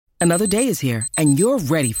Another day is here, and you're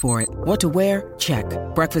ready for it. What to wear? Check.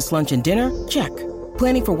 Breakfast, lunch, and dinner? Check.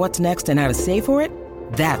 Planning for what's next and how to save for it?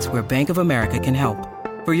 That's where Bank of America can help.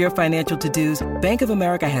 For your financial to-dos, Bank of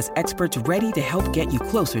America has experts ready to help get you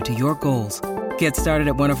closer to your goals. Get started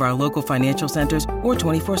at one of our local financial centers or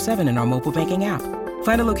 24/7 in our mobile banking app.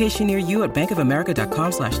 Find a location near you at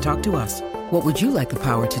bankofamerica.com/talktous. What would you like the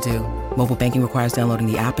power to do? Mobile banking requires downloading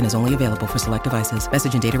the app and is only available for select devices.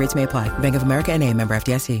 Message and data rates may apply. Bank of America N.A., member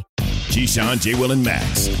FDIC. Keyshawn, J. Will, and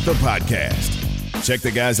Max, the podcast. Check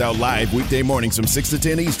the guys out live weekday mornings from 6 to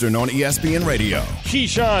 10 Eastern on ESPN Radio.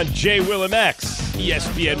 Keyshawn, J. Will, and Max,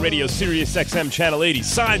 ESPN Radio, Sirius XM Channel 80.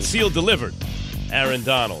 Signed, sealed, delivered. Aaron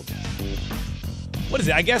Donald. What is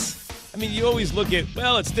it? You always look at,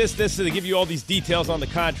 well, it's this, so they give you all these details on the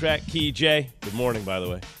contract. Key, Jay, good morning, by the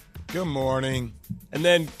way. Good morning. And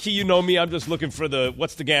then, Key, you know me, I'm just looking for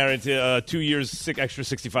what's the guarantee? 2 years, extra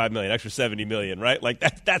 $65 million, extra $70 million, right? Like,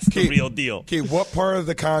 that's the real deal. Key, what part of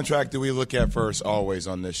the contract do we look at first always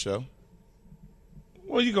on this show?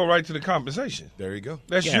 Well, you go right to the compensation. There you go.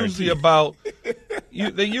 That's usually about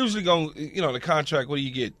they usually go, the contract, what do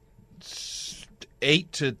you get?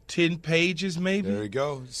 8 to 10 pages maybe. There you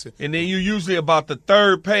go. And then you usually about the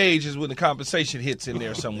third page is when the compensation hits in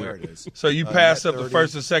there somewhere. There it is. So you pass up the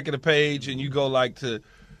first or second page and you go like to,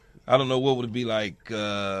 I don't know, what would it be like,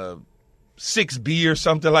 6B or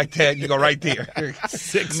something like that. You go right there.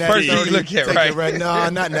 6B. First thing you look at, right? No,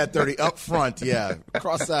 not net 30. Up front, yeah.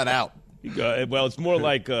 Cross that out. Well, it's more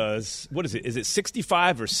like, what is it? Is it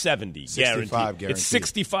 65 or 70 guaranteed? It's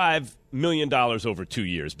 $65 million over 2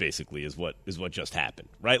 years, basically, is what just happened,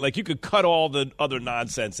 right? Like, you could cut all the other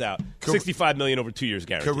nonsense out. $65 million over 2 years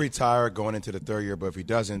guaranteed. Could retire going into the third year, but if he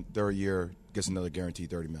doesn't, third year gets another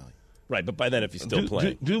guaranteed $30 million. Right, but by then, if he's still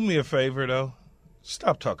playing. Do me a favor, though.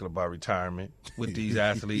 Stop talking about retirement with these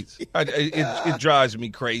athletes. It drives me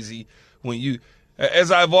crazy when you,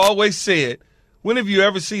 as I've always said, when have you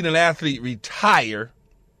ever seen an athlete retire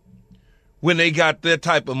when they got that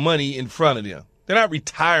type of money in front of them? They're not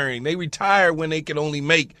retiring. They retire when they can only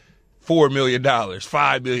make $4 million,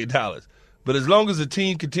 $5 million. But as long as the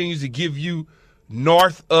team continues to give you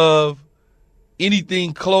north of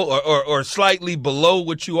anything close or slightly below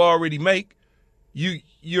what you already make,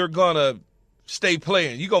 you're going to stay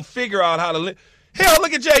playing. You're going to figure out how to live. Hell,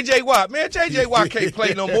 look at J.J. Watt, man. J.J. Watt can't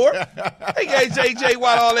play no more. They gave J.J.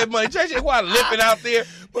 Watt all that money. J.J. Watt limping out there.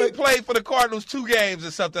 He played for the Cardinals 2 games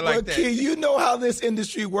or something like that. Key, you know how this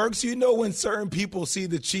industry works. You know when certain people see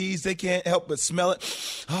the cheese, they can't help but smell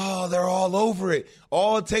it. Oh, they're all over it.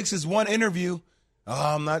 All it takes is one interview.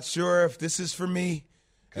 Oh, I'm not sure if this is for me.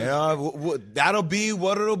 That'll be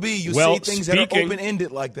what it'll be. You see things that are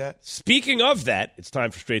open-ended like that. Speaking of that, it's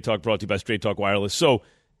time for Straight Talk, brought to you by Straight Talk Wireless. So,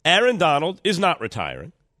 Aaron Donald is not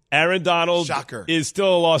retiring. Aaron Donald is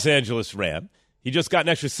still a Los Angeles Ram. He just got an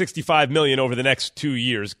extra $65 million over the next 2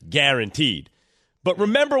 years, guaranteed. But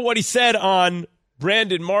remember what he said on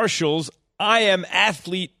Brandon Marshall's I Am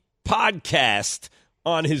Athlete podcast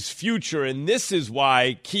on his future, and this is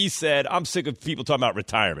why Key said, I'm sick of people talking about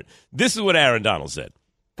retirement. This is what Aaron Donald said.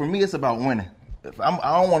 For me, it's about winning.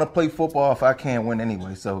 I don't want to play football if I can't win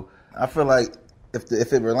anyway. So I feel like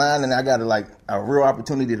if it relying and I got a real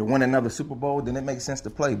opportunity to win another Super Bowl, then it makes sense to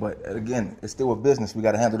play. But again, it's still a business. We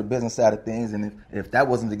got to handle the business side of things. And if that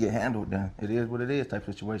wasn't to get handled, then it is what it is type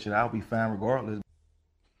situation. I'll be fine regardless.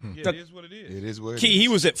 Yeah, it is what it is. It is what it is. He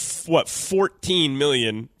was at $14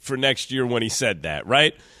 million for next year when he said that,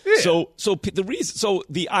 right? Yeah. So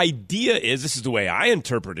the idea is, this is the way I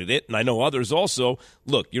interpreted it, and I know others also.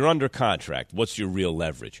 Look, you're under contract. What's your real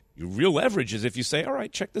leverage? Your real leverage is if you say, all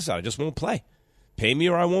right, check this out. I just won't play. Pay me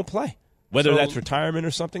or I won't play, whether that's retirement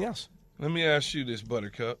or something else. Let me ask you this,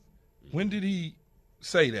 Buttercup. When did he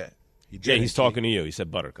say that? He's talking to you. He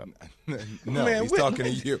said Buttercup. No, man, he's talking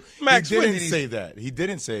to you. Max, he didn't say that. He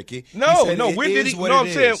didn't say it, Key. No. When did he? No, I'm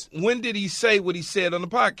saying, when did he say what he said on the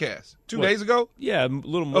podcast? 2 days ago? Yeah, a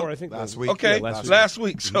little more, I think. Last week. Okay, yeah, last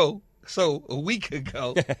week. So a week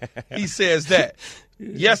ago, he says that.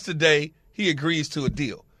 Yesterday, he agrees to a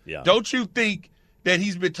deal. Yeah. Don't you think that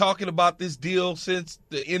he's been talking about this deal since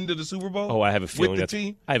the end of the Super Bowl? Oh, I have a feeling with the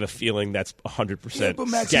team. I have a feeling that's 100% Yeah, but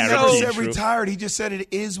Max, he guaranteed never said true. retired. He just said it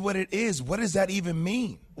is what it is. What does that even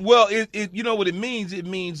mean? Well, you know what it means? It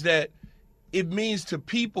means to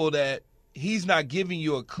people that he's not giving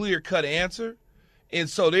you a clear-cut answer, and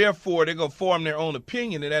so therefore they're going to form their own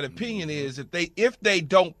opinion, and that opinion is if they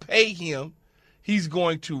don't pay him, he's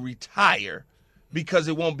going to retire because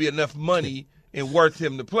it won't be enough money and worth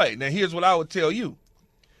him to play. Now, here's what I would tell you.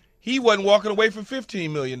 He wasn't walking away from $15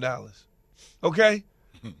 million, okay?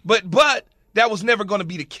 But that was never going to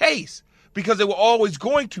be the case because they were always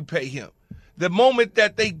going to pay him. The moment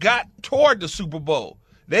that they got toward the Super Bowl,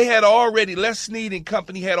 they had already, Les Snead and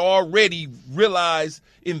company had already realized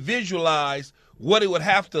and visualized what it would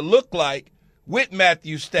have to look like with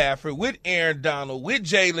Matthew Stafford, with Aaron Donald, with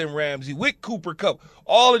Jalen Ramsey, with Cooper Kupp.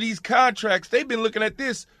 All of these contracts, they've been looking at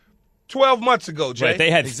this 12 months ago, Jay. Right,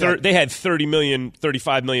 they had $30 million,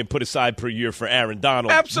 $35 million put aside per year for Aaron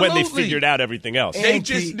Donald. Absolutely. When they figured out everything else. They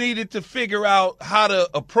just needed to figure out how to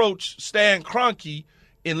approach Stan Kroenke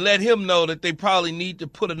and let him know that they probably need to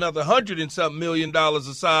put another $100 and something million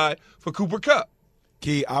aside for Cooper Kupp.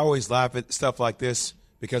 Key, I always laugh at stuff like this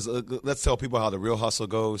because let's tell people how the real hustle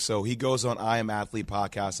goes. So he goes on I Am Athlete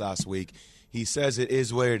podcast last week. He says it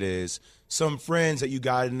is what it is. Some friends that you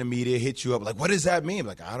got in the media hit you up like, what does that mean?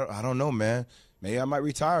 Like, I don't know, man. Maybe I might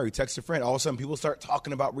retire. You text a friend. All of a sudden, people start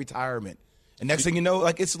talking about retirement. And next thing you know,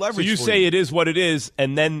 like, it's leverage. So you say it is what it is,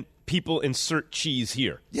 and then people insert cheese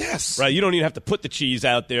here. Yes. Right? You don't even have to put the cheese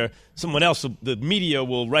out there. Someone else, the media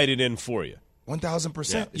will write it in for you.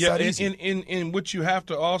 1,000%. Yeah, and what you have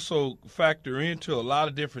to also factor into a lot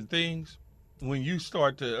of different things when you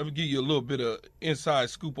start to, I'm going to give you a little bit of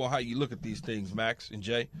inside scoop on how you look at these things, Max and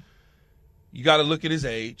Jay. You got to look at his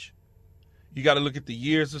age. You got to look at the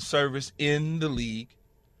years of service in the league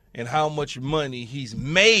and how much money he's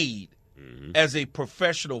made as a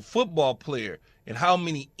professional football player and how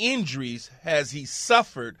many injuries has he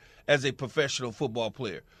suffered as a professional football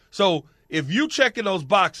player. So if you checking those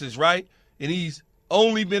boxes, right, and he's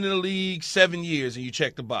only been in the league 7 years and you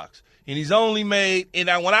check the box, and he's only made, and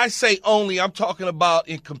when I say only, I'm talking about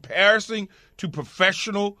in comparison to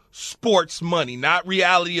professional sports money, not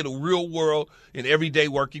reality of the real world and everyday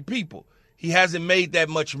working people. He hasn't made that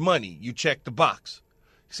much money. You check the box.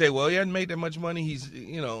 You say, well, he hasn't made that much money.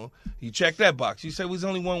 You check that box. You say, well, he's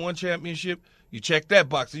only won one championship. You check that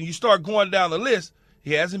box. And you start going down the list.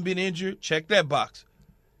 He hasn't been injured. Check that box.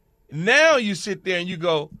 Now you sit there and you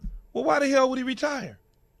go, well, why the hell would he retire?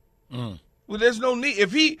 Well, there's no need.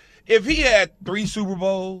 If he had 3 Super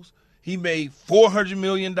Bowls, he made $400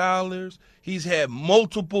 million, he's had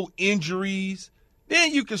multiple injuries,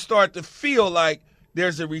 then you can start to feel like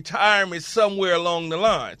there's a retirement somewhere along the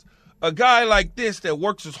lines. A guy like this that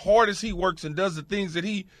works as hard as he works and does the things that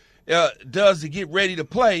he does to get ready to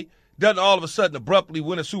play doesn't all of a sudden abruptly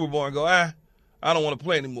win a Super Bowl and go, I don't want to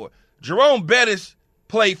play anymore. Jerome Bettis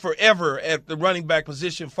played forever at the running back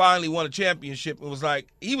position, finally won a championship, and was like,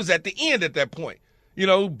 he was at the end at that point.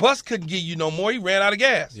 Bus couldn't give you no more. He ran out of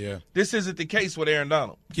gas. Yeah. This isn't the case with Aaron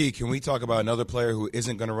Donald. Key, can we talk about another player who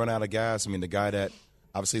isn't going to run out of gas? I mean, the guy that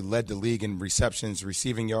obviously led the league in receptions,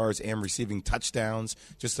 receiving yards, and receiving touchdowns,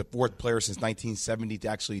 just the 4th player since 1970 to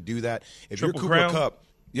actually do that. If Triple you're Cooper Crown? Kupp,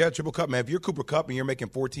 Triple Cup, man. If you're Cooper Kupp and you're making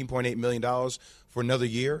 $14.8 million for another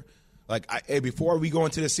year, before we go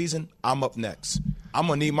into the season, I'm up next. I'm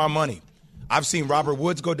going to need my money. I've seen Robert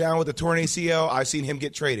Woods go down with a torn ACL. I've seen him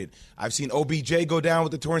get traded. I've seen OBJ go down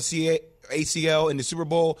with a torn ACL in the Super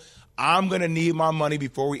Bowl. I'm going to need my money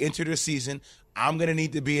before we enter the season. I'm going to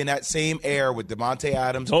need to be in that same air with Devontae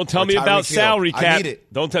Adams. Don't tell me about salary cap. I need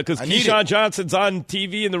it. Don't tell, because Keyshawn Johnson's on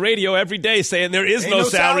TV and the radio every day saying there is no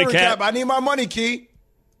salary cap. I need my money, Key.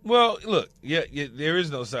 Well, look, yeah, there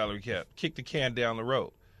is no salary cap. Kick the can down the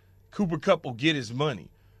road. Cooper Kupp will get his money,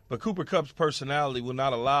 but Cooper Kupp's personality will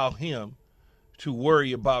not allow him to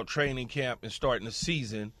worry about training camp and starting the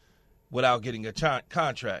season without getting a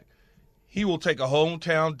contract. He will take a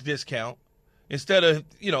hometown discount. Instead of,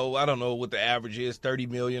 I don't know what the average is, $30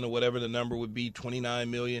 million or whatever the number would be, $29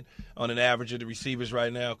 million on an average of the receivers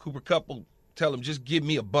right now. Cooper Kupp will tell him, just give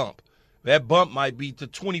me a bump. That bump might be to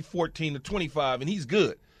 2014 to 25, and he's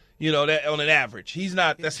good, that on an average. He's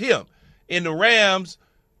not, that's him. And the Rams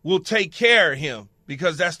will take care of him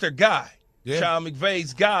because that's their guy. Yeah. Sean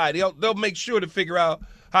McVay's guy. They'll make sure to figure out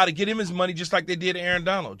how to get him his money just like they did Aaron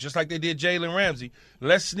Donald, just like they did Jalen Ramsey.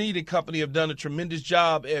 Les Snead and company have done a tremendous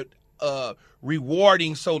job at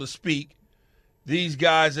rewarding, so to speak, these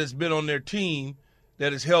guys that's been on their team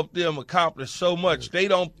that has helped them accomplish so much. They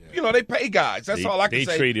don't, they pay guys. That's all I can say.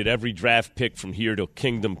 They traded every draft pick from here till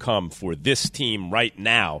kingdom come for this team right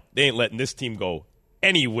now. They ain't letting this team go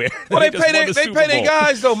anywhere. Well, they pay their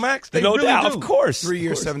guys, though, Max. They no really doubt, do. of course. 3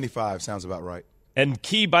 years, 75 sounds about right. And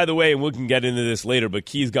Key, by the way, and we can get into this later, but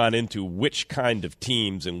Key's gone into which kind of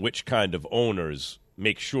teams and which kind of owners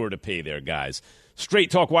make sure to pay their guys.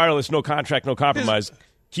 Straight Talk Wireless, no contract, no compromise.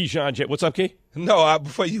 Keyshawn, what's up, Key? No,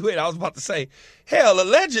 before you hit, I was about to say, hell,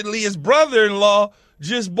 allegedly his brother-in-law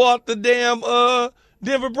just bought the damn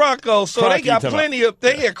Denver Broncos, so they got plenty of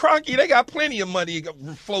Kroenke, they got plenty of money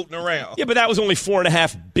floating around. Yeah, but that was only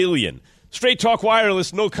 $4.5 billion. Straight Talk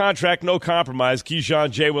Wireless, no contract, no compromise.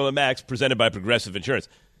 Keyshawn, J. Will, and Max, presented by Progressive Insurance.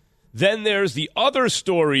 Then there's the other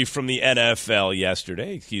story from the NFL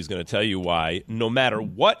yesterday. He's going to tell you why, no matter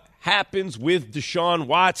what happens with Deshaun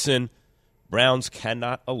Watson, Browns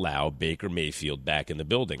cannot allow Baker Mayfield back in the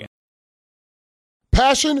building.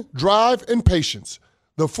 Passion, drive, and patience.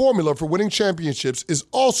 The formula for winning championships is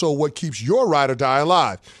also what keeps your ride or die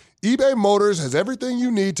alive. eBay Motors has everything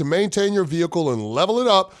you need to maintain your vehicle and level it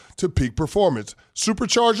up to peak performance.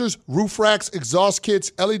 Superchargers, roof racks, exhaust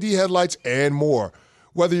kits, LED headlights, and more.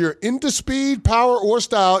 Whether you're into speed, power, or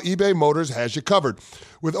style, eBay Motors has you covered.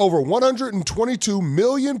 With over 122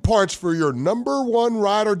 million parts for your number one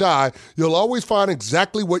ride or die, you'll always find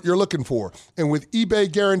exactly what you're looking for. And with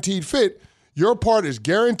eBay Guaranteed Fit, your part is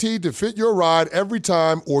guaranteed to fit your ride every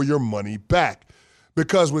time or your money back.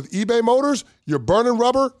 Because with eBay Motors, you're burning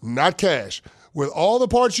rubber, not cash. With all the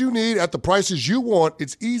parts you need at the prices you want,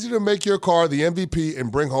 it's easy to make your car the MVP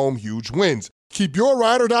and bring home huge wins. Keep your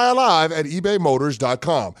ride or die alive at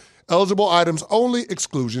ebaymotors.com. Eligible items only.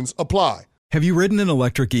 Exclusions apply. Have you ridden an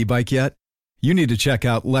electric e-bike yet? You need to check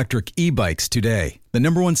out Electric E-Bikes today, the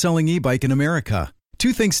 #1 selling e-bike in America.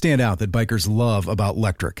 Two things stand out that bikers love about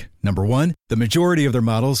Electric. Number one, the majority of their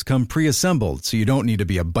models come pre-assembled, so you don't need to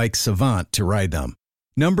be a bike savant to ride them.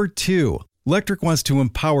 Number two, Electric wants to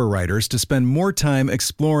empower riders to spend more time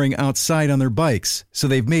exploring outside on their bikes, so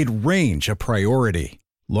they've made range a priority.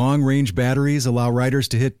 Long-range batteries allow riders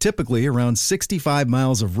to hit typically around 65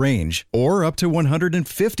 miles of range or up to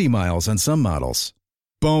 150 miles on some models.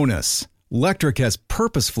 Bonus, Electric has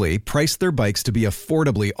purposefully priced their bikes to be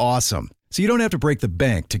affordably awesome, so you don't have to break the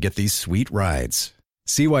bank to get these sweet rides.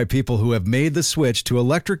 See why people who have made the switch to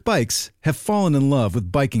electric bikes have fallen in love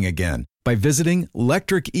with biking again by visiting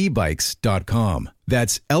electricebikes.com.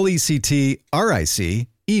 That's LECTRIC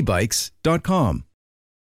ebikes.com.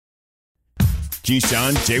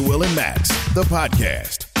 Keyshawn, J. Will, and Max, the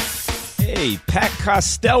podcast. Hey, Pat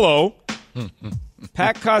Costello.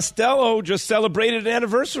 Pat Costello just celebrated an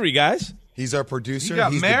anniversary, guys. He's our producer. He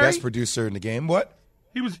got He's married? the best producer in the game. What?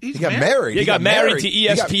 He got married. He got married to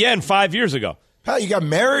ESPN 5 years ago. Pat, you got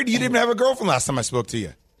married? You didn't even have a girlfifriend last time I spoke to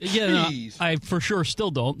you. Yeah, no, I for sure still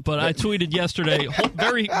don't. But I tweeted yesterday,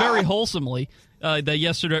 very, very wholesomely, that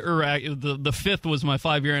yesterday, or the 5th was my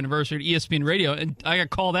 5-year anniversary at ESPN Radio, and I got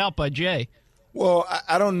called out by Jay. Well,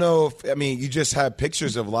 I don't know if, you just have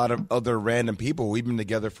pictures of a lot of other random people. We've been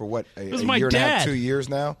together for what, a year and a half, 2 years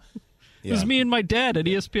now? Yeah. It was me and my dad at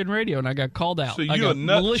ESPN Radio, and I got called out. So I got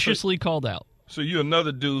maliciously called out. So you're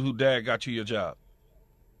another dude who dad got you your job.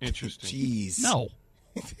 Interesting. Jeez. No.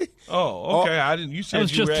 Oh, okay. I didn't. You said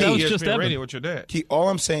you were at ESPN Radio with your dad. All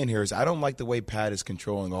I'm saying here is I don't like the way Pat is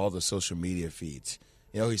controlling all the social media feeds.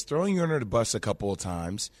 He's throwing you under the bus a couple of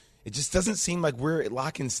times. It just doesn't seem like we're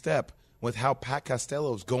lock in step with how Pat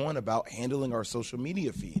Costello is going about handling our social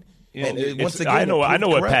media feed. And once again, I know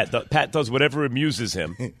what Pat does. Pat does whatever amuses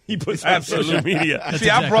him. He puts on social media. See,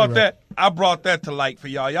 I brought that to light for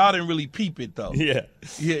y'all. Y'all didn't really peep it though. Yeah.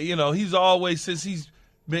 He's always, since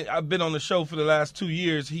I've been on the show for the last 2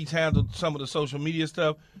 years, he's handled some of the social media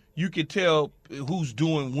stuff. You could tell who's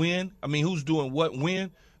doing who's doing what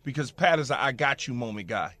when, because Pat is a I got you moment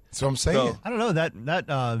guy. That's what I'm saying. So, I don't know,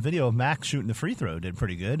 that video of Max shooting the free throw did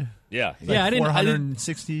pretty good. Yeah. I didn't.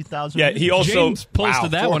 460,000 Yeah, views. he also James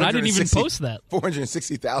posted that one. I didn't even post that.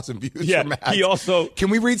 460,000 views. Yeah, for Max. he also. Can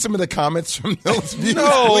we read some of the comments from those views?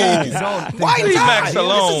 No, please? Why leave not? Max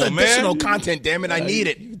alone, This is additional man. content. Damn it, I need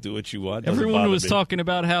it. You do what you want. Everyone was talking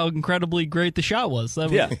about how incredibly great the shot was.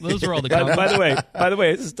 Those were all the comments. By the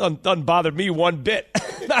way, this doesn't bother me one bit.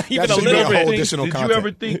 Not even That a should be little a whole bit. additional Did content. you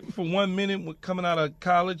ever think for 1 minute coming out of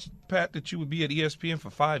college, Pat, that you would be at ESPN for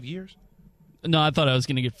 5 years? No, I thought I was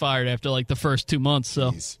going to get fired after like the first 2 months.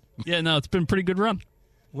 So, Jeez. yeah, no, it's been a pretty good run.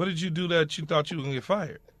 What did you do that you thought you were going to get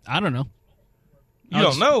fired? I don't know. You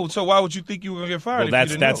don't know, so why would you think you were going to get fired? Well, if you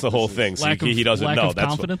that's didn't the know? whole thing. So Lack he doesn't of know. That's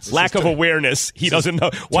confidence? lack of awareness. He doesn't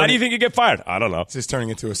know. Why do you think you get fired? I don't know. This is turning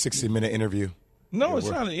into a 60-minute interview. No, it's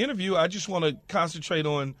not an interview. I just want to concentrate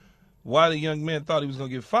on why the young man thought he was going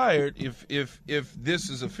to get fired. If this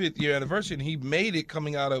is a 5th-year anniversary and he made it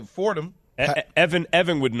coming out of Fordham.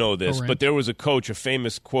 Evan would know this, Correct. but there was a coach, a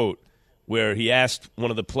famous quote, where he asked one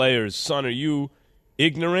of the players, "Son, are you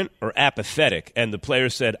ignorant or apathetic?" And the player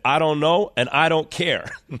said, "I don't know, and I don't care."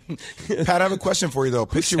 Pat, I have a question for you, though.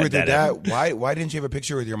 Picture said with your that, dad. Why didn't you have a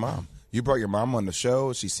picture with your mom? You brought your mom on the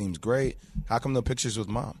show. She seems great. How come no pictures with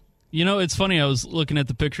mom? You know, it's funny. I was looking at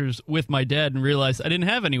the pictures with my dad and realized I didn't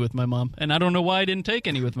have any with my mom. And I don't know why I didn't take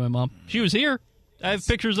any with my mom. She was here. I have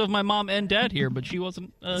pictures of my mom and dad here, but she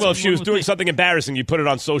wasn't. Well, if she was doing something embarrassing, you put it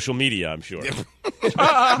on social media, I'm sure.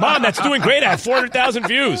 Mom, that's doing great. I have 400,000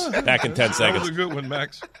 views back in 10 seconds. That was a good one,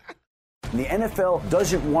 Max. The NFL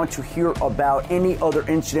doesn't want to hear about any other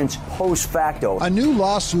incidents post facto. A new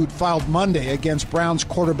lawsuit filed Monday against Browns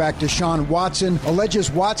quarterback Deshaun Watson alleges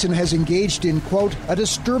Watson has engaged in, quote, a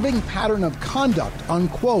disturbing pattern of conduct,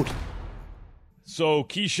 unquote. So,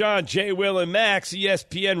 Keyshawn, J. Will, and Max,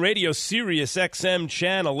 ESPN Radio, Sirius XM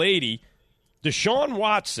Channel 80. Deshaun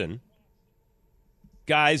Watson,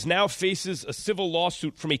 guys, now faces a civil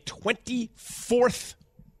lawsuit from a 24th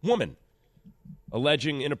woman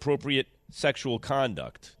alleging inappropriate sexual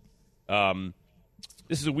conduct.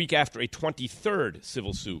 This is a week after a 23rd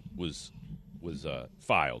civil suit was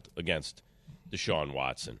filed against Deshaun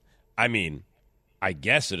Watson. I mean, I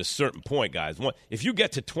guess at a certain point, guys, if you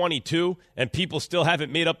get to 22 and people still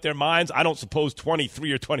haven't made up their minds, I don't suppose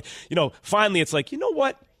 23 or 20. Finally it's like, you know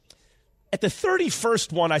what? At the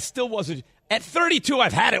 31st one, I still wasn't. At 32,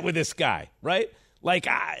 I've had it with this guy, right? Like,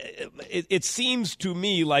 it seems to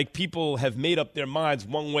me like people have made up their minds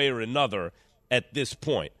one way or another at this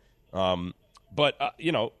point. When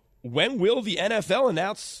will the NFL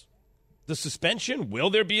announce the suspension?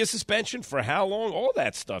 Will there be a suspension? For how long? All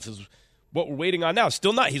that stuff is what we're waiting on now.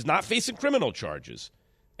 He's not facing criminal charges.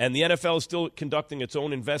 And the NFL is still conducting its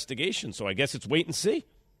own investigation, so I guess it's wait and see.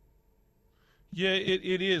 Yeah,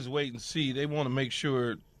 it is wait and see. They want to make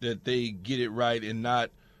sure that they get it right and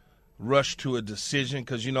not rush to a decision,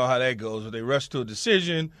 because you know how that goes. If they rush to a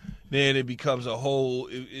decision, then it becomes a whole,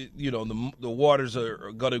 the waters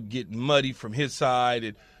are going to get muddy from his side.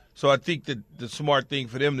 And so I think that the smart thing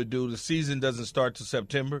for them to do, the season doesn't start till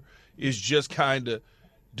September, is just kind of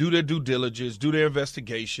do their due diligence, do their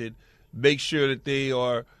investigation, make sure that they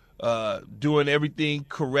are doing everything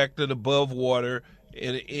correct and above water.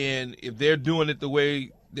 And if they're doing it the way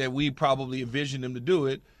that we probably envision them to do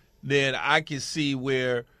it, then I can see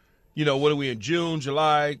where, what are we in June,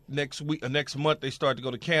 July, next month they start to go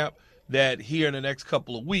to camp, that here in the next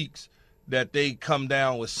couple of weeks that they come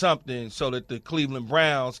down with something so that the Cleveland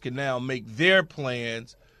Browns can now make their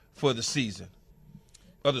plans for the season,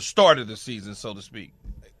 or the start of the season, so to speak.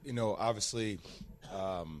 Obviously,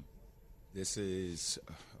 this is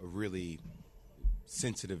a really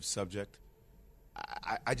sensitive subject.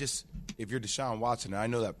 I just, if you're Deshaun Watson, and I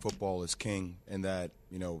know that football is king, and that,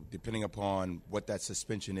 depending upon what that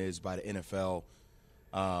suspension is by the NFL,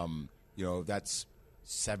 that's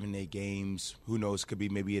 7-8 games. Who knows? Could be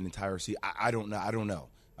maybe an entire season. I don't know.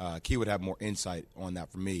 Key would have more insight on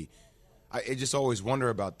that for me. I just always wonder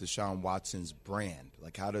about Deshaun Watson's brand.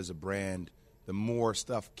 Like, how does a brand, the more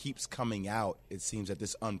stuff keeps coming out, it seems at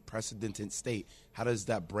this unprecedented state, how does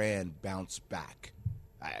that brand bounce back?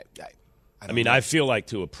 I feel like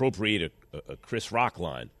to appropriate a Chris Rock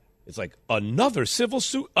line, it's like another civil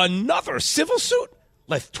suit,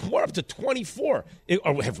 like up to 24.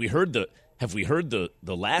 Have we heard the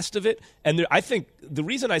last of it? And I think the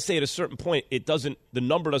reason I say at a certain point the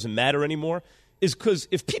number doesn't matter anymore is because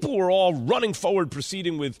if people were all running forward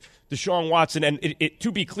proceeding with Deshaun Watson, and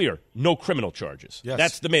to be clear, no criminal charges. Yes.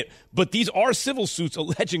 That's the main. But these are civil suits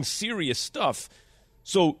alleging serious stuff.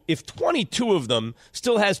 So if 22 of them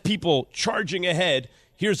still has people charging ahead,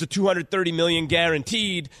 here's the $230 million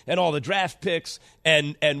guaranteed and all the draft picks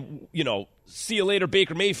and see you later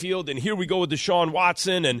Baker Mayfield, and here we go with Deshaun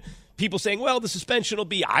Watson, and people saying, well, the suspension will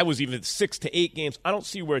be, I was even 6 to 8 games. I don't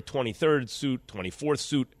see where a 23rd suit, 24th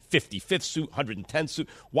suit, 55th suit, 110th suit.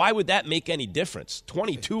 Why would that make any difference?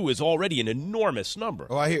 22 is already an enormous number.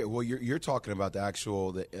 Oh, I hear. Well, you're talking about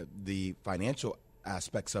the financial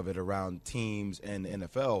aspects of it around teams and the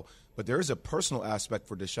NFL, but there is a personal aspect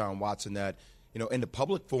for Deshaun Watson that, in the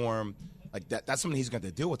public forum, like that's something he's going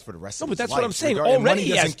to deal with for the rest of his life. No, but that's what I'm saying. Money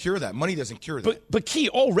doesn't cure that. Money doesn't cure that. But Key,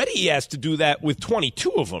 already he has to do that with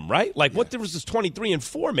 22 of them, right? Like, what difference does 23 and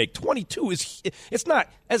 4 make? 22 is, it's not,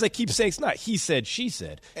 as I keep saying, it's not he said, she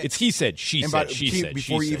said. It's he said, she said, she said.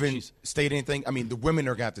 Before you even state anything, the women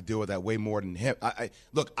are going to have to deal with that way more than him.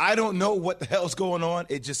 Look, I don't know what the hell's going on.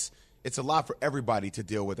 It's a lot for everybody to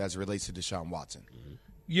deal with as it relates to Deshaun Watson.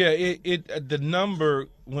 Yeah, the number,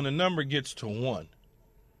 when a number gets to 1,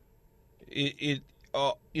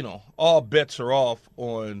 all bets are off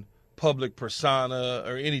on public persona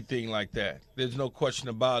or anything like that. There's no question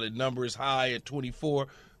about it. Number is high at 24,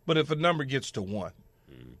 but if a number gets to 1,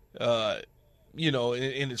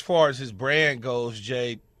 and as far as his brand goes,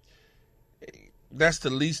 Jay, that's the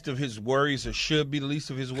least of his worries, or should be the least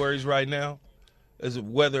of his worries right now, is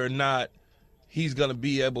whether or not he's going to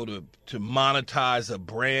be able to monetize a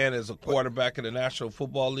brand as a quarterback in the National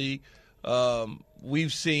Football League.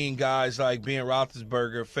 We've seen guys like Ben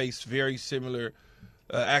Roethlisberger face very similar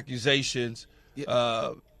accusations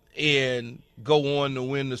and go on to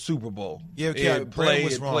win the Super Bowl and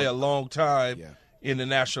play a long time in the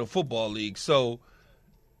National Football League. So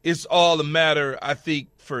it's all a matter, I think,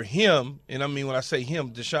 for him, and I mean when I say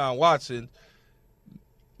him, Deshaun Watson,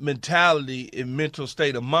 mentality and mental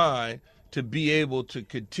state of mind to be able to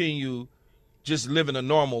continue just living a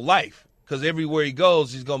normal life. Because everywhere he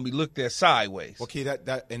goes, he's going to be looked at sideways. Okay,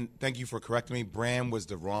 and thank you for correcting me. Brand was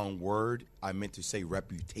the wrong word. I meant to say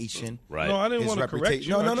reputation. Right. No, I didn't want to correct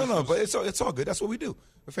you. No. But it's all good. That's what we do.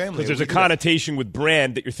 We're family. Because there's a connotation with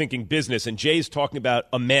brand that you're thinking business, and Jay's talking about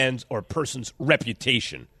a man's or a person's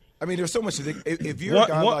reputation. I mean, there's so much to think. If you're a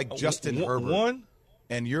guy like Justin Herbert,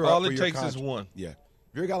 and you're all up for it your takes contract, is one. Yeah.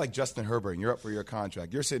 If you're a guy like Justin Herbert and you're up for your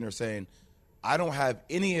contract, you're sitting there saying, I don't have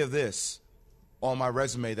any of this on my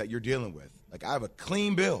resume that you're dealing with. Like, I have a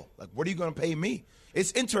clean bill. Like, what are you going to pay me?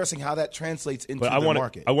 It's interesting how that translates into the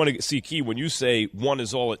market. I want to see, Key, when you say one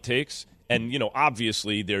is all it takes, and,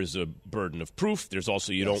 obviously there's a burden of proof. There's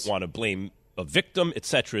also you don't want to blame a victim, et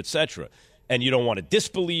cetera, and you don't want to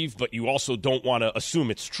disbelieve, but you also don't want to assume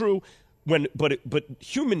it's true. But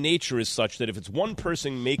human nature is such that if it's one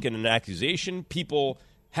person making an accusation, people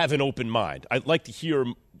have an open mind. I'd like to hear,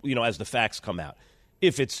 as the facts come out.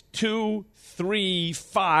 If it's 2, 3,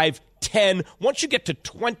 5, 10, once you get to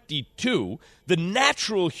 22, the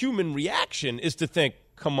natural human reaction is to think,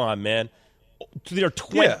 come on, man. There are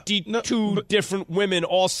 22 different women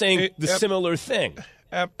all saying the similar thing.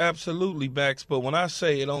 Absolutely, Bax. But when I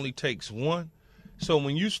say it only takes one, so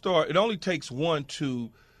when you start, it only takes one to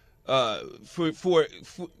for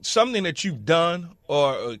something that you've done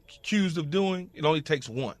or accused of doing, it only takes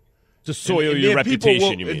one. To soil your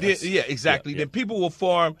reputation, you mean? Yeah, exactly. Then people will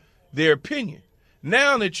form their opinion.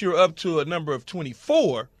 Now that you're up to a number of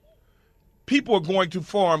 24, people are going to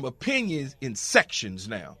form opinions in sections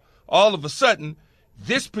now. All of a sudden,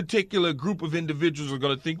 this particular group of individuals are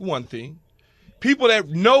going to think one thing. People that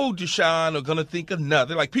know Deshaun are going to think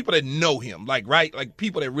another. Like people that know him, like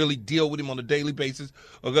people that really deal with him on a daily basis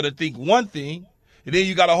are going to think one thing. And then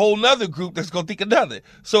you got a whole nother group that's going to think another.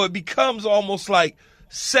 So it becomes almost like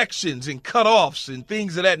sections and cutoffs and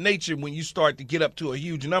things of that nature when you start to get up to a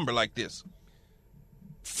huge number like this.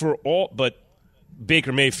 But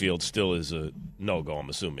Baker Mayfield still is a no-go, I'm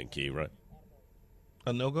assuming, Key, right?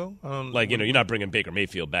 A no-go? You're not bringing Baker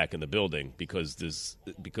Mayfield back in the building because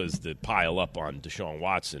the pile up on Deshaun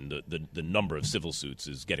Watson, the number of civil suits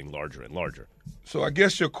is getting larger and larger. So I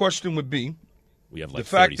guess your question would be, we have like the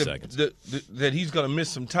fact 30 seconds. That he's going to miss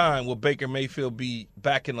some time, will Baker Mayfield be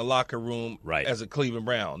back in the locker room as a Cleveland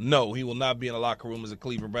Brown? No, he will not be in the locker room as a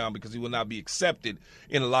Cleveland Brown because he will not be accepted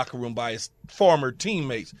in the locker room by his former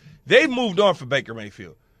teammates. They've moved on for Baker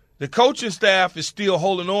Mayfield. The coaching staff is still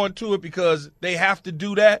holding on to it because they have to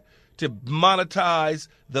do that to monetize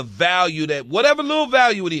the value that, whatever little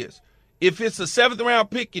value it is. If it's a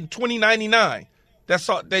 7th-round pick in 2099, that's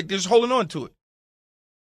all, they're just holding on to it.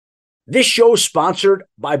 This show is sponsored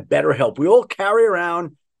by BetterHelp. We all carry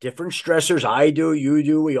around different stressors. I do, you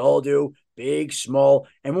do, we all do, big, small.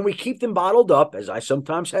 And when we keep them bottled up, as I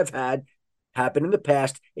sometimes have had happen in the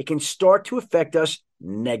past, it can start to affect us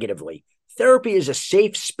negatively. Therapy is a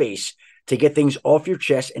safe space to get things off your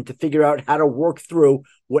chest and to figure out how to work through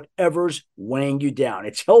whatever's weighing you down.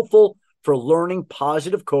 It's helpful for learning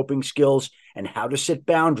positive coping skills and how to set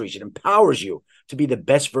boundaries. It empowers you to be the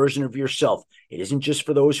best version of yourself. It isn't just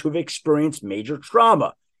for those who have experienced major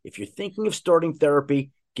trauma. If you're thinking of starting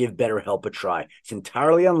therapy, give BetterHelp a try. It's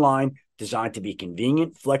entirely online, designed to be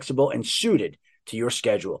convenient, flexible, and suited to your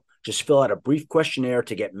schedule. Just fill out a brief questionnaire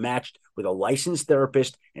to get matched with a licensed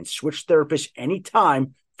therapist and switch therapists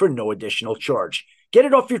anytime for no additional charge. Get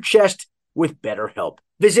it off your chest with BetterHelp.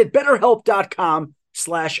 Visit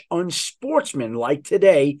BetterHelp.com/unsportsmanlike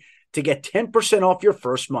today to get 10% off your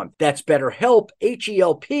first month. That's BetterHelp,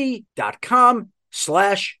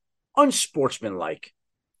 HELP.com/unsportsmanlike.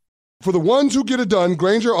 For the ones who get it done,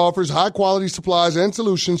 Grainger offers high-quality supplies and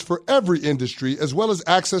solutions for every industry, as well as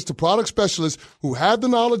access to product specialists who have the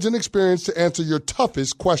knowledge and experience to answer your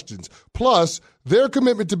toughest questions. Plus, their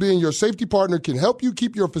commitment to being your safety partner can help you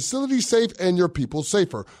keep your facility safe and your people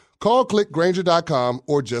safer. Call, click Grainger.com,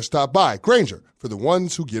 or just stop by. Grainger, for the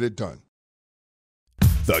ones who get it done.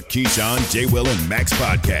 The Keyshawn, J. Will, and Max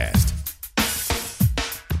Podcast.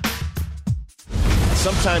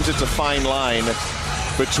 Sometimes it's a fine line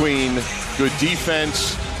between good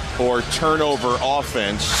defense or turnover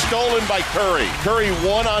offense. Stolen by Curry. Curry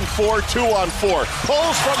 1-on-4, 2-on-4.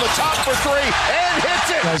 Pulls from the top for three and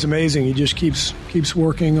hits it. Guy's amazing. He just keeps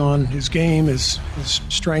working on his game, his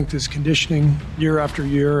strength, his conditioning year after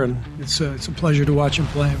year, and it's a pleasure to watch him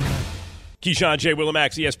play every night. Keyshawn, J.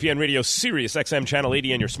 Willimax, ESPN Radio, Sirius XM Channel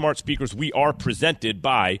 80, and your smart speakers. We are presented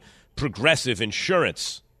by Progressive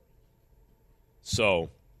Insurance. So,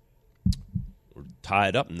 we're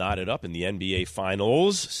tied up, knotted up in the NBA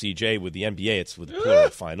Finals. CJ, with the NBA, it's with plural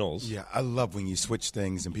finals. Yeah, I love when you switch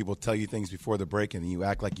things and people tell you things before the break and you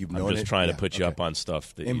act like you've known it. I'm just trying to put you up on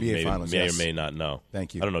stuff that NBA you Finals, may yes. or may not know.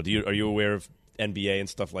 Thank you. I don't know. Are you aware of NBA and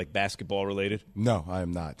stuff like basketball related? No, I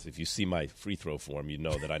am not. If you see my free throw form, you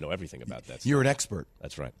know that I know everything about that. You're an expert.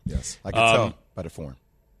 That's right. Yes, I can tell by the form,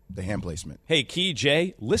 the hand placement. Hey, Key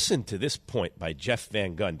Jay, listen to this point by Jeff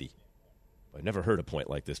Van Gundy. I've never heard a point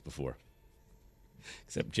like this before.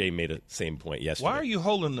 Except Jay made a same point yesterday. Why are you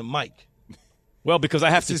holding the mic? Well, because I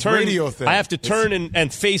have to turn. I have to turn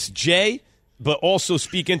and face Jay, but also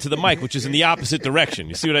speak into the mic, which is in the opposite direction.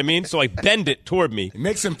 You see what I mean? So I bend it toward me. It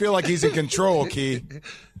makes him feel like he's in control, Key.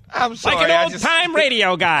 I'm sorry. Like an old-time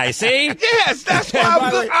radio guy, see? Yes, that's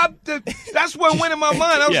why that's what went in my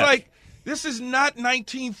mind. I was Yeah. like, this is not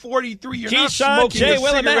 1943. You're Keyshawn, not smoking J. a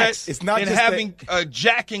Willimax. cigarette It's not and just having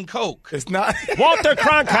Jack and Coke. It's not Walter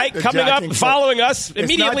Cronkite The coming Jack up, and Coke. following us It's not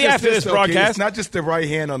immediately just after this though, Key. broadcast. It's not just the right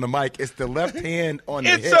hand on the mic. It's the left hand on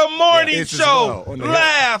the It's hip. a morning It's as show. well on the hip.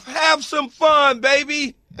 Laugh. Have some fun,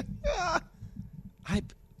 baby. I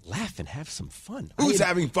laugh and have some fun. Who's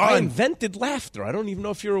having fun? I invented laughter. I don't even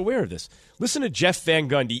know if you're aware of this. Listen to Jeff Van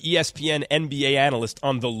Gundy, ESPN NBA analyst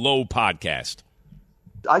on the Low podcast.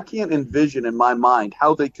 I can't envision in my mind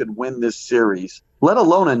how they could win this series, let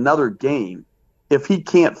alone another game, if he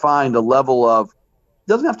can't find a level of,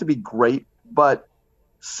 doesn't have to be great, but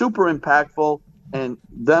super impactful. And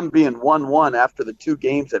them being 1-1 after the two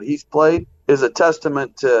games that he's played is a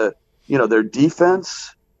testament to, their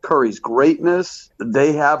defense, Curry's greatness.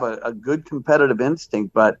 They have a good competitive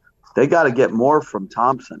instinct, but they got to get more from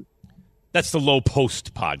Thompson. That's the Low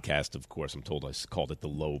Post podcast, of course. I'm told I called it the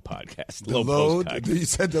Low podcast. The load? Post podcast. You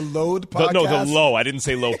said the load podcast? No, the Low. I didn't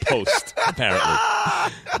say Low Post, apparently.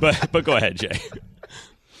 But go ahead, Jay.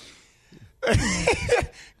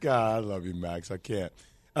 God, I love you, Max. I can't.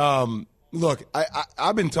 Look,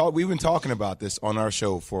 we've been talking about this on our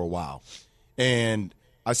show for a while. And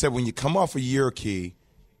I said when you come off a year, Key,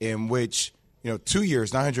 in which 2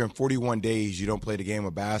 years, 941 days, you don't play the game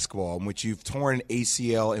of basketball, in which you've torn an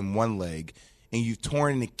ACL in one leg and you've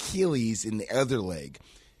torn an Achilles in the other leg.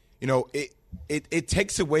 It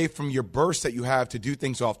takes away from your burst that you have to do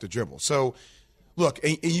things off the dribble. So, look,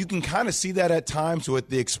 and you can kind of see that at times with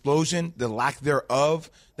the explosion, the lack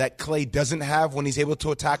thereof that Klay doesn't have when he's able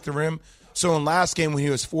to attack the rim. So in last game when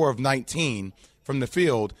he was 4 of 19 from the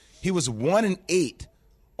field, he was 1-8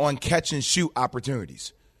 on catch and shoot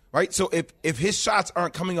opportunities. Right? So if his shots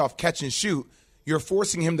aren't coming off catch and shoot, you're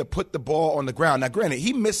forcing him to put the ball on the ground. Now, granted,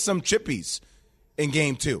 he missed some chippies in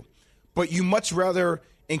game 2, but you much rather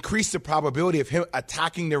increase the probability of him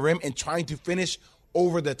attacking the rim and trying to finish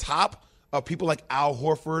over the top of people like Al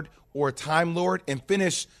Horford or Time Lord and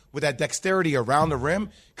finish with that dexterity around the rim,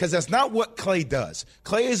 because that's not what Klay does.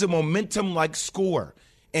 Klay is a momentum-like scorer,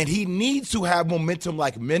 and he needs to have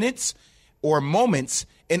momentum-like minutes or moments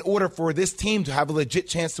in order for this team to have a legit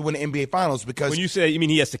chance to win the NBA Finals. Because when you say, you mean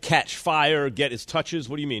he has to catch fire, get his touches?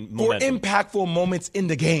 What do you mean, momentum? For impactful moments in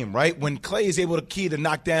the game, right? When Klay is able to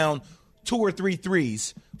knock down 2 or 3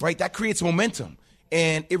 threes, right? That creates momentum.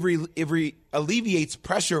 And it alleviates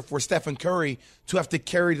pressure for Stephen Curry to have to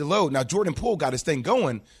carry the load. Now, Jordan Poole got his thing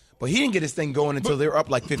going, but he didn't get his thing going until they were up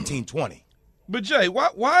like 15-20. But, Jay,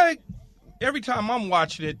 why every time I'm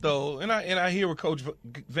watching it, though, and I hear what Coach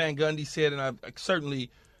Van Gundy said, and I certainly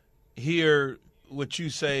hear what you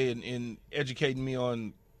say in educating me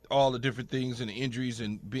on all the different things and the injuries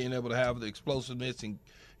and being able to have the explosiveness and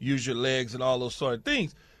use your legs and all those sort of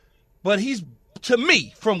things. But he's, to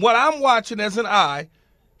me, from what I'm watching as an eye,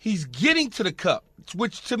 he's getting to the cup,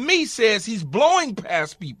 which to me says he's blowing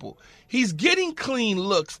past people. He's getting clean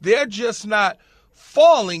looks. They're just not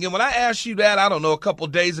falling. And when I asked you that, I don't know, a couple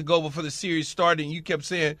of days ago before the series started, and you kept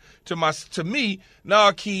saying to me,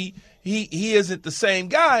 "No, Key, he isn't the same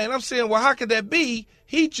guy." And I'm saying, well, how could that be?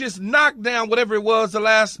 He just knocked down whatever it was the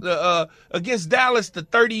last against Dallas, the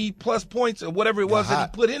 30-plus points or whatever it was that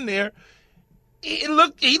he put in there. He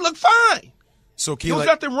looked fine. So Key, there was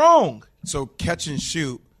nothing wrong. So catch and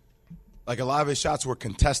shoot, like a lot of his shots were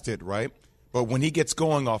contested, right? But when he gets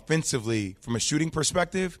going offensively from a shooting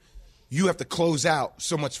perspective, you have to close out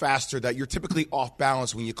so much faster that you're typically off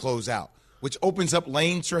balance when you close out, which opens up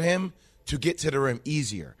lanes for him to get to the rim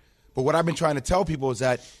easier. But what I've been trying to tell people is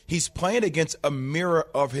that he's playing against a mirror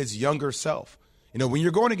of his younger self. You know, when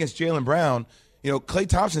you're going against Jaylen Brown, you know, Klay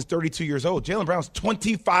Thompson's 32 years old. Jaylen Brown's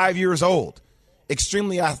 25 years old.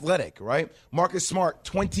 Extremely athletic, right? Marcus Smart,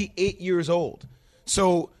 28 years old.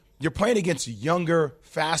 So you're playing against younger,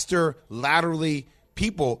 faster, laterally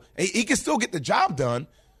people. He can still get the job done,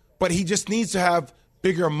 but he just needs to have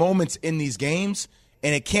bigger moments in these games,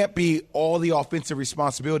 and it can't be all the offensive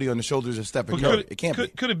responsibility on the shoulders of Stephen Curry. It can't be.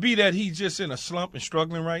 Could it be that he's just in a slump and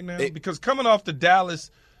struggling right now? Because coming off the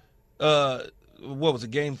Dallas, what was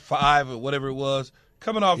it, Game 5 or whatever it was,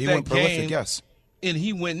 coming off that game, yes. And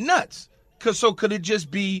he went nuts. So could it just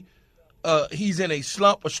be he's in a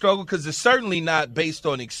slump or struggle? Because it's certainly not based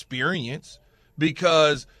on experience,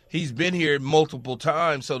 because he's been here multiple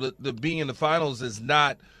times. So the being in the finals is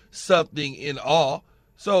not something in awe.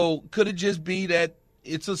 So could it just be that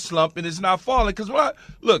it's a slump and it's not falling? Because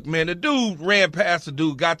look, man, the dude ran past the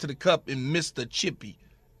dude, got to the cup, and missed a chippy.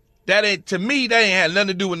 To me, that ain't had nothing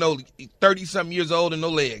to do with no 30-something years old and no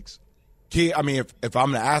legs. Key, I mean, if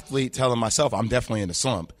I'm an athlete telling myself I'm definitely in a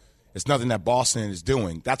slump, it's nothing that Boston is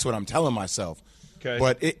doing. That's what I'm telling myself. Okay.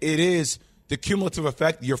 But it is the cumulative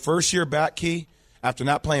effect. Your first year back, Key, after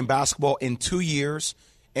not playing basketball in 2 years,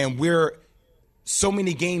 and we're so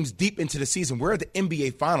many games deep into the season. We're at the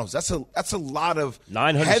NBA Finals. That's a lot of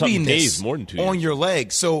 900-something days, more than 2 years. On your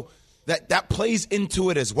legs. So that plays into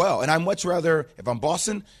it as well. And I'd much rather, if I'm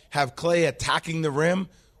Boston, have Klay attacking the rim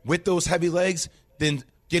with those heavy legs than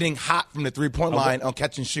getting hot from the three-point line on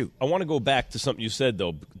catch and shoot. I want to go back to something you said,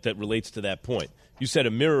 though, that relates to that point. You said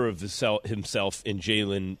a mirror of himself in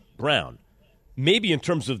Jaylen Brown. Maybe in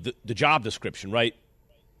terms of the job description, right?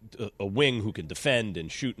 A wing who can defend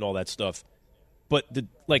and shoot and all that stuff. But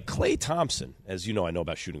like Klay Thompson, as you know, I know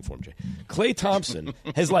about shooting form, Jay. Klay Thompson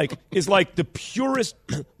is like the purest.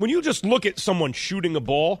 When you just look at someone shooting a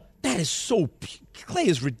ball, that is so. Klay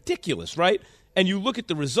is ridiculous, right? And you look at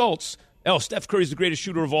the results. Oh, Steph Curry's the greatest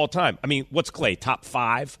shooter of all time. I mean, what's Klay? Top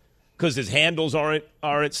 5? Because his handles aren't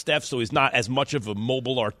Steph, so he's not as much of a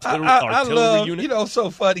mobile artillery unit. You know,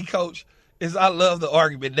 so funny, Coach, is I love the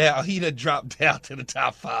argument now. He done dropped down to the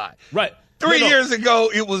top 5. Right. 3 years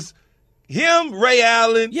ago, it was him, Ray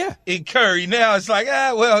Allen, and Curry. Now it's like,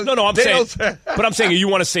 well. No, I'm saying, but I'm saying you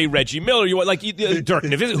want to say Reggie Miller, you want like Dirk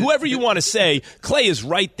Nowitzki, whoever you want to say. Klay is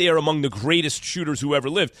right there among the greatest shooters who ever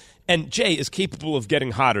lived. And Jay is capable of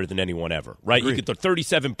getting hotter than anyone ever, right? You get the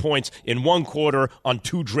 37 points in 1 quarter on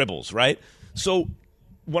 2 dribbles, right? So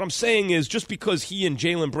what I'm saying is just because he and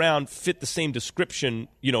Jaylen Brown fit the same description,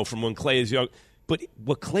 you know, from when Klay is young, but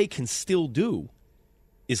what Klay can still do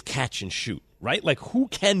is catch and shoot, right? Like, who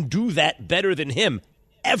can do that better than him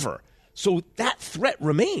ever? So that threat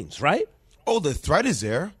remains, right? Oh, the threat is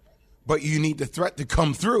there, but you need the threat to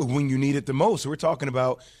come through when you need it the most. So we're talking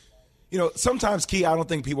about, you know, sometimes, Key, I don't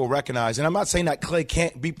think people recognize, and I'm not saying that Klay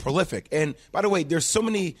can't be prolific. And, by the way, there's so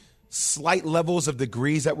many slight levels of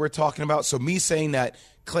degrees that we're talking about. So me saying that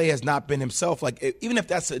Klay has not been himself, like, even if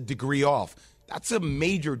that's a degree off, that's a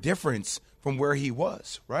major difference from where he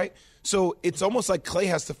was, right? So it's almost like Klay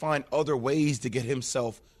has to find other ways to get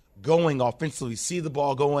himself going offensively, see the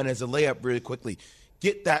ball going as a layup really quickly,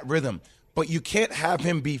 get that rhythm. But you can't have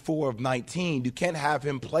him be 4 of 19. You can't have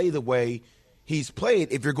him play the way he's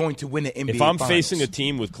played if you're going to win the NBA If I'm Finals. facing a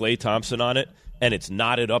team with Klay Thompson on it and it's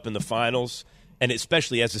knotted up in the finals, and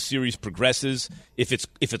especially as the series progresses, if it's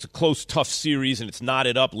a close, tough series and it's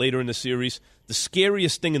knotted up later in the series, the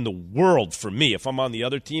scariest thing in the world for me, if I'm on the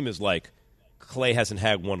other team, is like Klay hasn't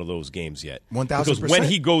had one of those games yet. 1,000%. Because when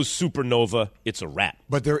he goes supernova, it's a wrap.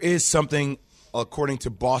 But there is something, according to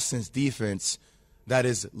Boston's defense, that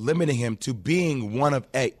is limiting him to being 1 of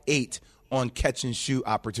 8 on catch-and-shoot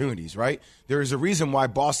opportunities, right? There is a reason why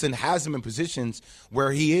Boston has him in positions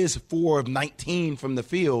where he is 4 of 19 from the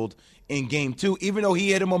field in Game 2, even though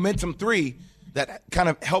he had a momentum 3 that kind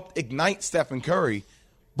of helped ignite Stephen Curry.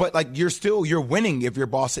 But, like, you're winning if you're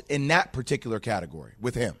Boston in that particular category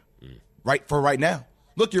with him, right, for right now.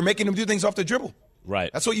 Look, you're making him do things off the dribble.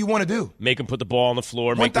 Right. That's what you want to do. Make him put the ball on the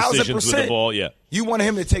floor, make decisions with the ball, yeah. You want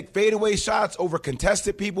him to take fadeaway shots over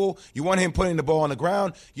contested people. You want him putting the ball on the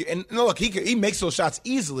ground. And look, he makes those shots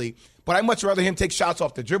easily, but I'd much rather him take shots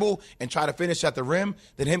off the dribble and try to finish at the rim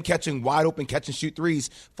than him catching wide open catch-and-shoot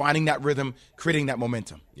threes, finding that rhythm, creating that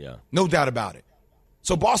momentum. Yeah. No doubt about it.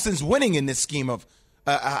 So Boston's winning in this scheme of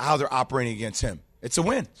how they're operating against him. It's a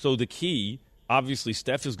win. So the key, obviously,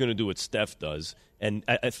 Steph is going to do what Steph does. And,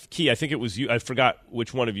 Key, I think it was you. I forgot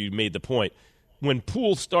which one of you made the point. when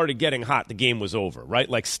Poole started getting hot, the game was over, right?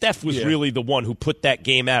 Like Steph was really the one who put that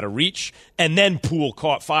game out of reach, and then Poole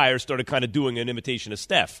caught fire, started kind of doing an imitation of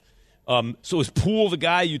Steph. So is Poole the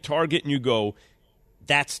guy you target and you go,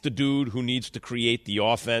 that's the dude who needs to create the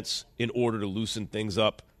offense in order to loosen things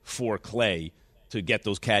up for Klay to get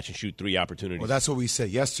those catch-and-shoot three opportunities? Well, that's what we said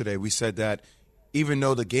yesterday. We said that even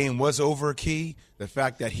though the game was over, Key, the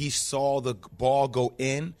fact that he saw the ball go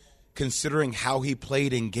in, considering how he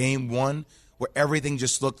played in game one, where everything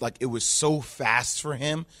just looked like it was so fast for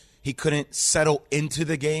him, he couldn't settle into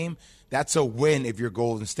the game, that's a win if you're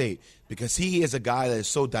Golden State, because he is a guy that is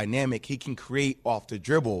so dynamic. He can create off the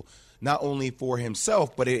dribble, not only for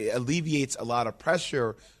himself, but it alleviates a lot of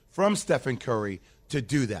pressure from Stephen Curry to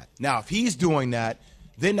do that. Now, if he's doing that,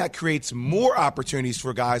 then that creates more opportunities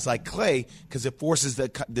for guys like Klay because it forces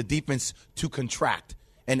the defense to contract.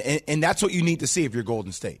 And that's what you need to see if you're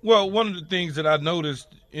Golden State. Well, one of the things that I noticed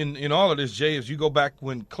in all of this, Jay, is you go back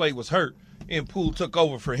when Klay was hurt and Poole took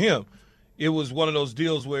over for him. It was one of those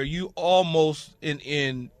deals where you almost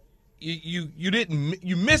you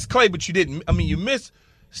missed Klay, but you didn't. I mean, you missed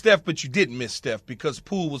Steph, but you didn't miss Steph because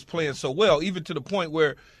Poole was playing so well, even to the point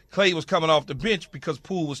where Klay was coming off the bench because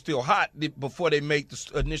Poole was still hot before they make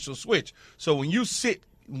the initial switch. So when you sit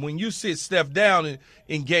Steph down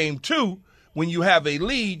in game two, when you have a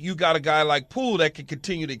lead, you got a guy like Poole that can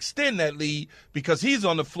continue to extend that lead because he's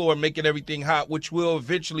on the floor making everything hot, which will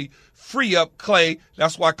eventually free up Klay.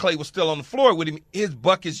 That's why Klay was still on the floor with him. His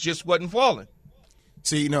buckets just wasn't falling.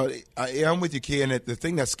 See, I'm with you, Key, and the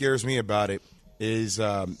thing that scares me about it is,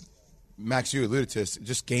 Max, you alluded to this,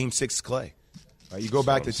 just Game 6 Klay. You go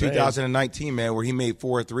back to 2019, man, where he made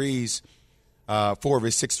 4 threes, 4 of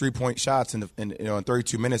his 6 3-point shots in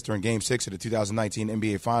 32 minutes during Game 6 of the 2019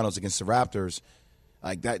 NBA Finals against the Raptors.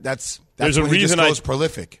 Like that's There's a when he reason just goes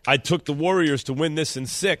prolific. I took the Warriors to win this in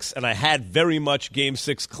 6, and I had very much Game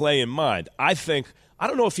 6 Klay in mind. I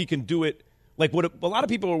don't know if he can do it. Like what a lot of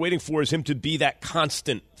people are waiting for is him to be that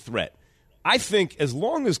constant threat. I think as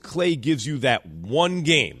long as Klay gives you that one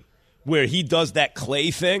game where he does that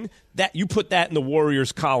Klay thing, that you put that in the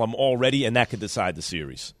Warriors column already, and that could decide the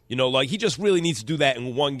series. He just really needs to do that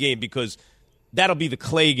in one game because that'll be the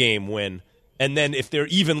Klay game win. And then if they're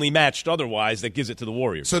evenly matched otherwise, that gives it to the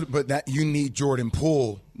Warriors. So, but you need Jordan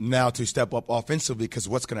Poole now to step up offensively because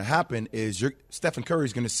what's going to happen is Stephen Curry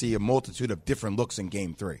is going to see a multitude of different looks in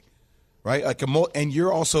Game 3, right? And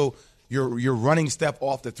you're also you're running Steph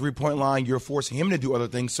off the 3-point line. You're forcing him to do other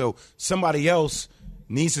things. So somebody else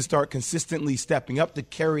needs to start consistently stepping up to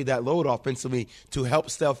carry that load offensively to help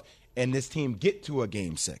Steph and this team get to a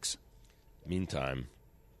Game 6. Meantime,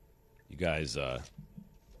 you guys,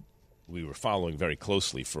 we were following very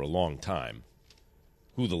closely for a long time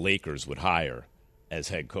who the Lakers would hire as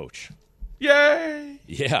head coach. Yay!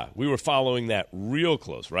 Yeah, we were following that real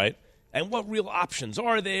close, right? And what real options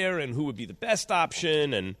are there and who would be the best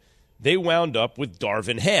option? And they wound up with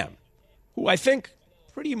Darvin Ham, who I think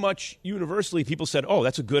pretty much universally people said, oh,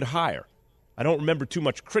 that's a good hire. I don't remember too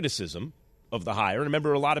much criticism of the hire. I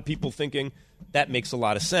remember a lot of people thinking that makes a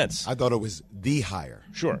lot of sense. I thought it was the hire.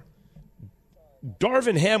 Sure.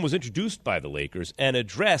 Darvin Ham was introduced by the Lakers and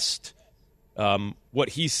addressed what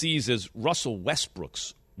he sees as Russell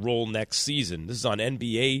Westbrook's role next season. This is on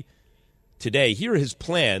NBA Today. Here are his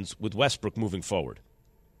plans with Westbrook moving forward.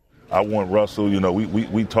 I want Russell,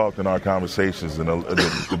 we talked in our conversations, and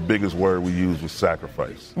the biggest word we used was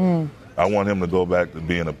sacrifice. I want him to go back to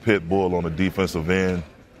being a pit bull on the defensive end,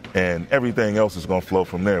 and everything else is going to flow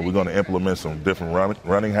from there. We're going to implement some different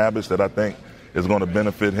running habits that I think is going to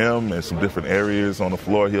benefit him and some different areas on the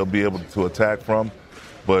floor he'll be able to attack from.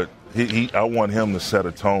 But I want him to set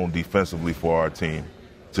a tone defensively for our team.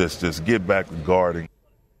 Just get back to guarding.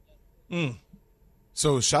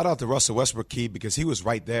 So shout out to Russell Westbrook, Key, because he was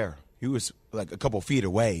right there. He was like a couple feet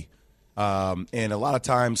away. And a lot of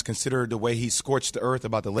times considered the way he scorched the earth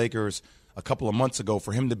about the Lakers a couple of months ago,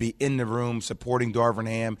 for him to be in the room supporting Darvin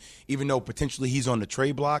Ham, even though potentially he's on the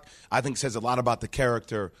trade block, I think says a lot about the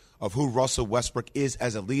character of who Russell Westbrook is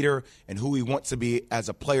as a leader and who he wants to be as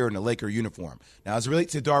a player in the Laker uniform. Now, as it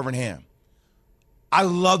relates to Darvin Ham, I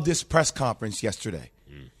love this press conference yesterday.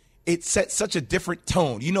 It set such a different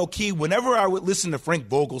tone. Key, whenever I would listen to Frank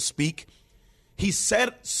Vogel speak, he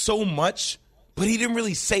said so much, but he didn't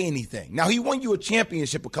really say anything. Now, he won you a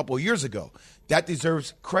championship a couple of years ago. That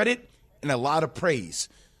deserves credit and a lot of praise.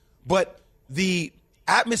 But the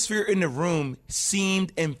atmosphere in the room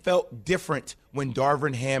seemed and felt different when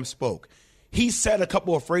Darvin Ham spoke. He said a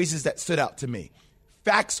couple of phrases that stood out to me.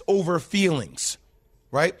 Facts over feelings,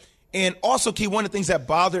 right? And also, Key, one of the things that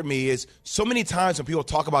bothered me is so many times when people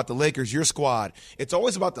talk about the Lakers, your squad, it's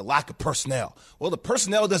always about the lack of personnel. Well, the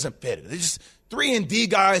personnel doesn't fit it. They're just 3-and-D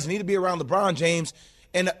guys need to be around LeBron James.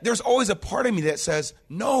 And there's always a part of me that says,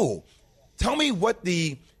 no, tell me what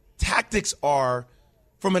the tactics are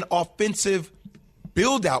from an offensive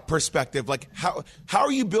build-out perspective. Like, how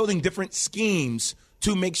are you building different schemes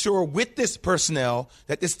to make sure with this personnel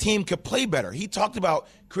that this team could play better? He talked about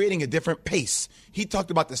creating a different pace. He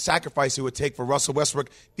talked about the sacrifice it would take for Russell Westbrook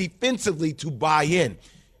defensively to buy in.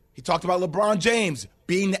 He talked about LeBron James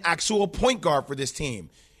being the actual point guard for this team.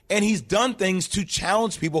 And he's done things to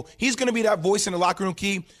challenge people. He's going to be that voice in the locker room,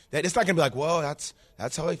 Key, that it's not going to be like, well,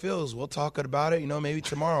 that's how he feels. We'll talk about it, maybe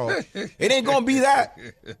tomorrow. It ain't going to be that.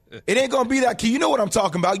 It ain't going to be that, Key. You know what I'm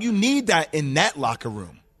talking about. You need that in that locker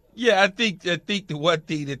room. Yeah, I think the one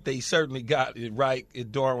thing that they certainly got it right is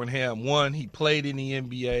Darvin Ham. One, he played in the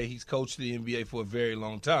NBA. He's coached the NBA for a very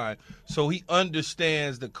long time. So he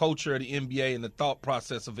understands the culture of the NBA and the thought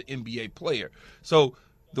process of an NBA player. So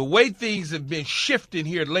the way things have been shifting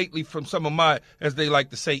here lately from some of my, as they like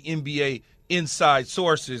to say, NBA inside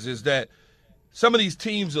sources is that some of these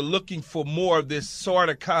teams are looking for more of this sort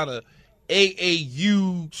of kind of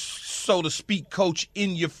AAU, so to speak, coach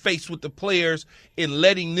in your face with the players and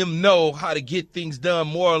letting them know how to get things done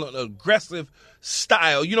more on an aggressive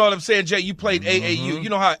style. You know what I'm saying, Jay? You played AAU. You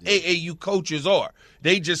know how AAU coaches are.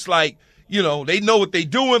 They just like, they know what they're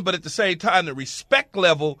doing, but at the same time, the respect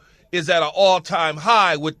level is at an all-time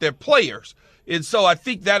high with their players. And so I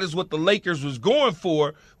think that is what the Lakers was going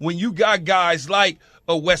for when you got guys like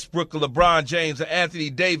a Westbrook, a LeBron James, a Anthony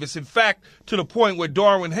Davis. In fact, to the point where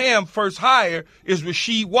Darvin Ham first hire is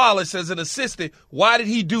Rasheed Wallace as an assistant. Why did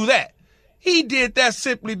he do that? He did that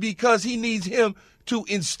simply because he needs him to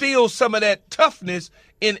instill some of that toughness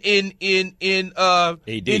in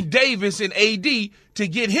Davis and AD to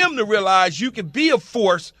get him to realize you can be a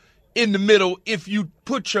force in the middle if you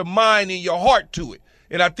put your mind and your heart to it.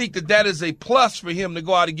 And I think that is a plus for him to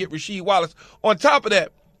go out and get Rasheed Wallace. On top of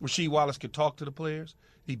that, Rasheed Wallace could talk to the players.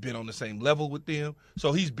 He's been on the same level with them.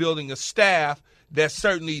 So he's building a staff that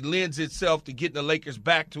certainly lends itself to getting the Lakers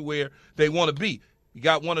back to where they want to be. You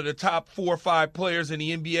got one of the top 4 or 5 players in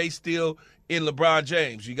the NBA still in LeBron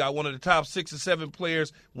James. You got one of the top 6 or 7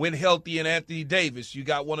 players when healthy in Anthony Davis. You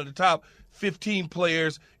got one of the top 15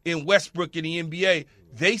 players in Westbrook in the NBA.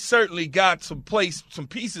 They certainly got some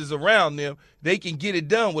pieces around them. They can get it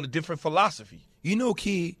done with a different philosophy.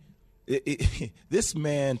 Key, this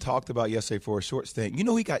man talked about yesterday for a short stint.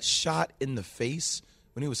 He got shot in the face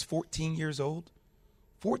when he was 14 years old.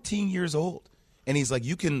 14 years old. And he's like,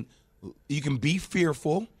 you can be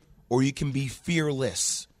fearful or you can be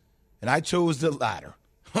fearless. And I chose the latter.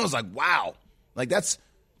 I was like, wow. Like that's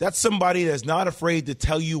somebody that's not afraid to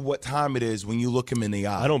tell you what time it is when you look him in the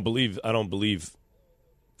eye. I don't believe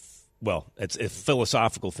well, it's a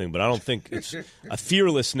philosophical thing, but I don't think it's a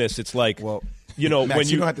fearlessness. It's like, Max, when you don't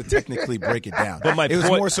have to technically break it down. But it was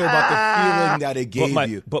more so about the feeling that it gave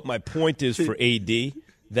you. But my point is for AD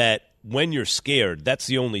that when you're scared, that's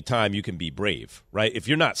the only time you can be brave, right? If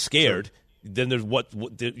you're not scared, then there's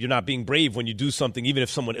you're not being brave when you do something, even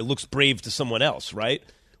if it looks brave to someone else, right?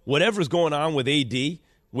 Whatever's going on with AD,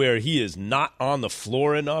 where he is not on the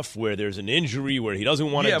floor enough, where there's an injury, where he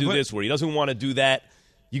doesn't want to do this, where he doesn't want to do that.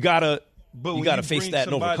 You gotta face that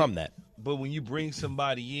and overcome that. But when you bring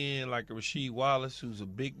somebody in like a Rasheed Wallace, who's a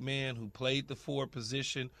big man, who played the 4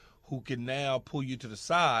 position, who can now pull you to the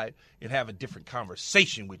side and have a different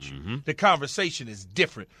conversation with you. Mm-hmm. The conversation is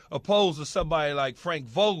different, opposed to somebody like Frank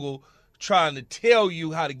Vogel trying to tell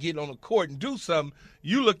you how to get on the court and do something.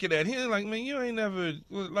 You looking at him like, man, you ain't never,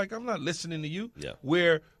 like, I'm not listening to you. Yeah.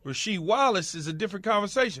 Where Rasheed Wallace is a different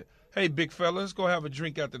conversation. Hey, big fella, let's go have a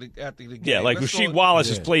drink after the game. Yeah, like Rasheed Wallace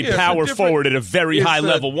has played power forward at a very high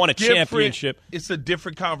level, won a championship. It's a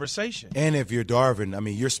different conversation. And if you're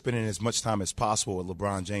Darvin, you're spending as much time as possible with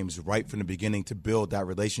LeBron James right from the beginning to build that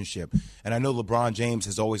relationship. And I know LeBron James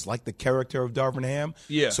has always liked the character of Darvin Ham.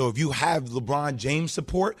 Yeah. So if you have LeBron James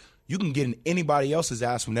support, you can get in anybody else's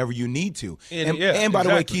ass whenever you need to. And by the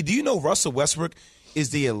way, Key, do you know Russell Westbrook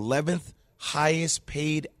is the 11th highest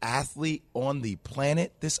paid athlete on the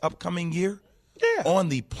planet this upcoming year? Yeah. On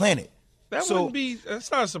the planet. That's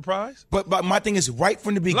not a surprise. But my thing is right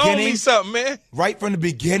from the beginning. Loan me something, man. Right from the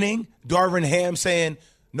beginning, Darvin Ham saying,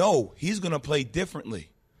 no, he's going to play differently.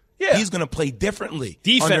 Yeah. He's going to play differently.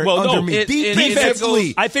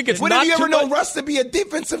 Defensively. I think it's when have you ever known Russ to be a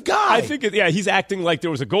defensive guy? I think, he's acting like there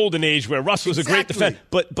was a golden age where Russ was a great defender.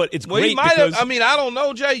 But it's great because I don't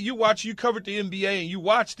know, Jay. You covered the NBA and you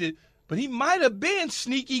watched it. but he might have been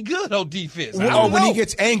sneaky good on defense. When he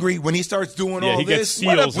gets angry, when he starts doing all he this, gets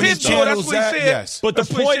seals when he channels that, yes. But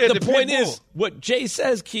the point is, what Jay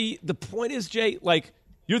says, Key, the point is, Jay, like,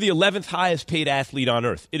 you're the 11th highest paid athlete on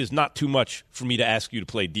earth. It is not too much for me to ask you to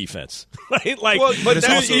play defense, right? Like,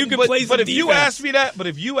 you can play some defense. If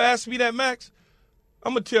you ask me that, Max,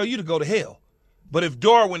 I'm gonna tell you to go to hell. But if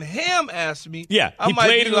Darvin Ham asked me, he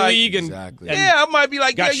played in the league and I might be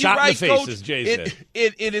like, got shot you're right, in the face, Coach. as Jay said.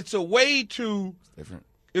 It's a way to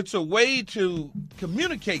It's a way to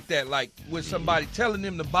communicate that, like with somebody telling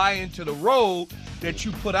them to buy into the role that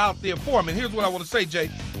you put out there for them. And here's what I want to say, Jay,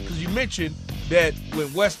 because you mentioned that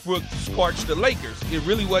when Westbrook scorched the Lakers, it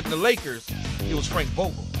really wasn't the Lakers, it was Frank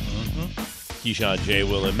Vogel. Keyshawn, Jay,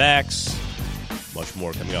 Will, and Max. Much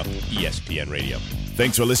more coming up ESPN Radio.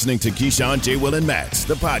 Thanks for listening to Keyshawn, J. Will, and Max,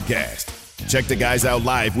 the podcast. Check the guys out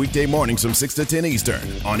live weekday mornings from 6 to 10 Eastern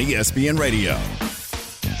on ESPN Radio.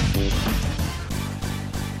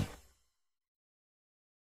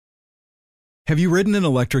 Have you ridden an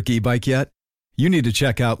electric e-bike yet? You need to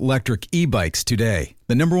check out Electric E-Bikes today,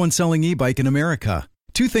 the #1 selling e-bike in America.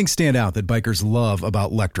 Two things stand out that bikers love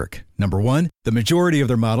about Electric. Number one, the majority of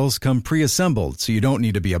their models come pre-assembled, so you don't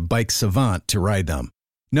need to be a bike savant to ride them.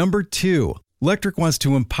 Number two, Electric wants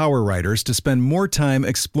to empower riders to spend more time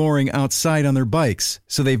exploring outside on their bikes,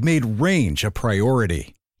 so they've made range a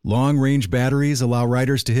priority. Long-range batteries allow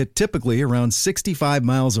riders to hit typically around 65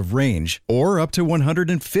 miles of range, or up to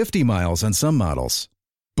 150 miles on some models.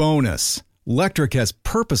 Bonus, Electric has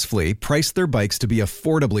purposefully priced their bikes to be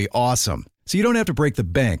affordably awesome, so you don't have to break the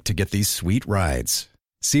bank to get these sweet rides.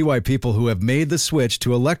 See why people who have made the switch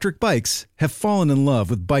to electric bikes have fallen in love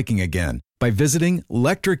with biking again by visiting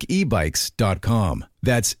electricebikes.com.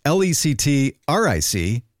 That's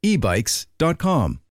LECTRIC ebikes.com.